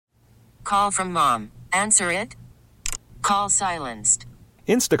Call from mom. Answer it. Call silenced.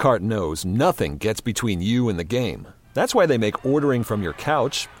 Instacart knows nothing gets between you and the game. That's why they make ordering from your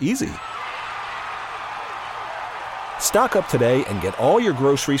couch easy. Stock up today and get all your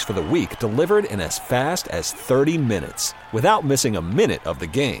groceries for the week delivered in as fast as 30 minutes without missing a minute of the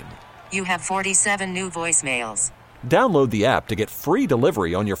game. You have 47 new voicemails. Download the app to get free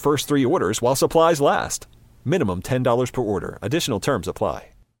delivery on your first 3 orders while supplies last. Minimum $10 per order. Additional terms apply.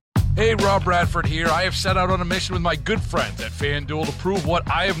 Hey, Rob Bradford here. I have set out on a mission with my good friends at FanDuel to prove what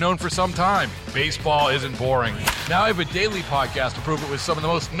I have known for some time. Baseball isn't boring. Now I have a daily podcast to prove it with some of the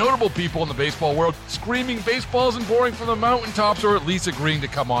most notable people in the baseball world, screaming baseball isn't boring from the mountaintops, or at least agreeing to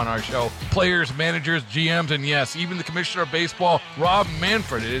come on our show. Players, managers, GMs, and yes, even the commissioner of baseball, Rob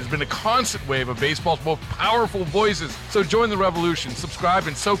Manfred. It has been a constant wave of baseball's most powerful voices. So join the revolution. Subscribe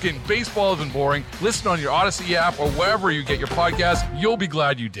and soak in Baseball Isn't Boring. Listen on your Odyssey app or wherever you get your podcasts. You'll be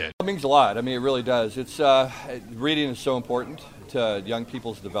glad you did. It means a lot. I mean, it really does. It's reading is so important to young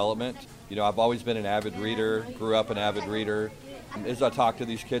people's development. You know, I've always been an avid reader, grew up an avid reader. As I talk to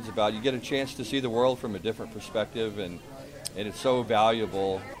these kids about, you get a chance to see the world from a different perspective, and it's so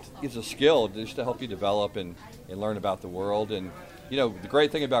valuable. It's a skill just to help you develop and learn about the world. And, you know, the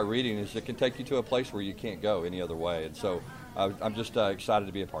great thing about reading is it can take you to a place where you can't go any other way. And so I'm just excited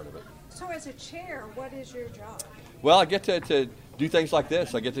to be a part of it. So as a chair, what is your job? Well, I get to do things like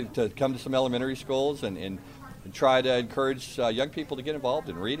this. I get to come to some elementary schools and try to encourage young people to get involved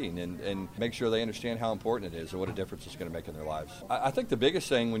in reading and make sure they understand how important it is and what a difference it's going to make in their lives. I think the biggest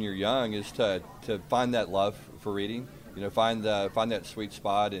thing when you're young is to find that love for reading. You know, find that sweet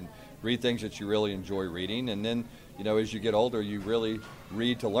spot and read things that you really enjoy reading. And then, you know, as you get older, you really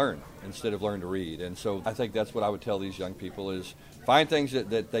read to learn instead of learn to read. And so I think that's what I would tell these young people is find things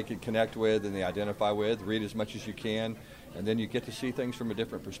that they can connect with and they identify with, read as much as you can, and then you get to see things from a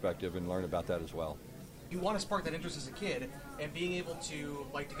different perspective and learn about that as well. You want to spark that interest as a kid, and being able to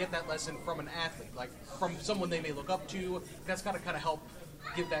get that lesson from an athlete, like from someone they may look up to, that's got to kind of help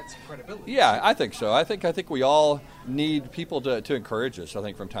give that some credibility. Yeah, I think so. I think we all need people to encourage us, I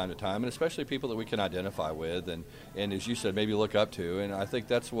think, from time to time, and especially people that we can identify with and as you said, maybe look up to. And I think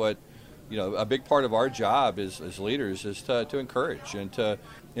that's what, you know, a big part of our job as leaders is to encourage and to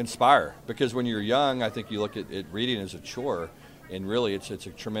inspire. Because when you're young, I think you look at reading as a chore, and really it's a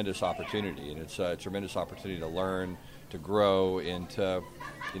tremendous opportunity, and it's a tremendous opportunity to learn, to grow, and to,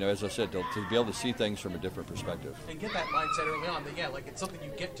 you know, as I said, to be able to see things from a different perspective. And get that mindset early on that, it's something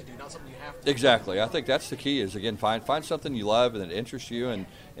you get to do, not something you have to Exactly. I think that's the key is, again, find something you love and that interests you and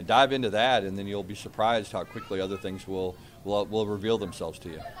dive into that, and then you'll be surprised how quickly other things will reveal themselves to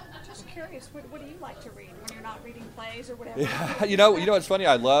you. Just curious, what do you like to read when you're not reading plays or whatever? Yeah, you know, it's funny.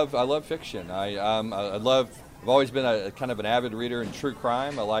 I love fiction. I've always been a kind of an avid reader in true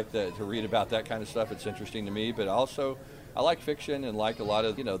crime. I like to read about that kind of stuff. It's interesting to me, but also I like fiction and like a lot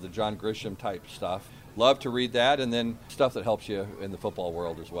of, you know, the John Grisham type stuff. Love to read that, and then stuff that helps you in the football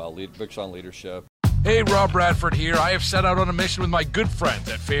world as well. Books on leadership. Hey, Rob Bradford here. I have set out on a mission with my good friends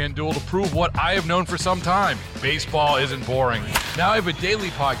at FanDuel to prove what I have known for some time. Baseball isn't boring. Now I have a daily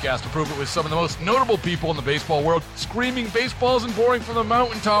podcast to prove it with some of the most notable people in the baseball world, screaming baseball isn't boring from the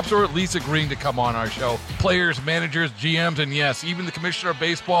mountaintops, or at least agreeing to come on our show. Players, managers, GMs, and yes, even the commissioner of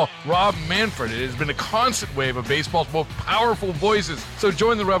baseball, Rob Manfred. It has been a constant wave of baseball's most powerful voices. So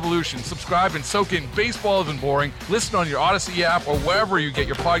join the revolution. Subscribe and soak in Baseball Isn't Boring. Listen on your Odyssey app or wherever you get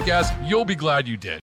your podcasts. You'll be glad you did.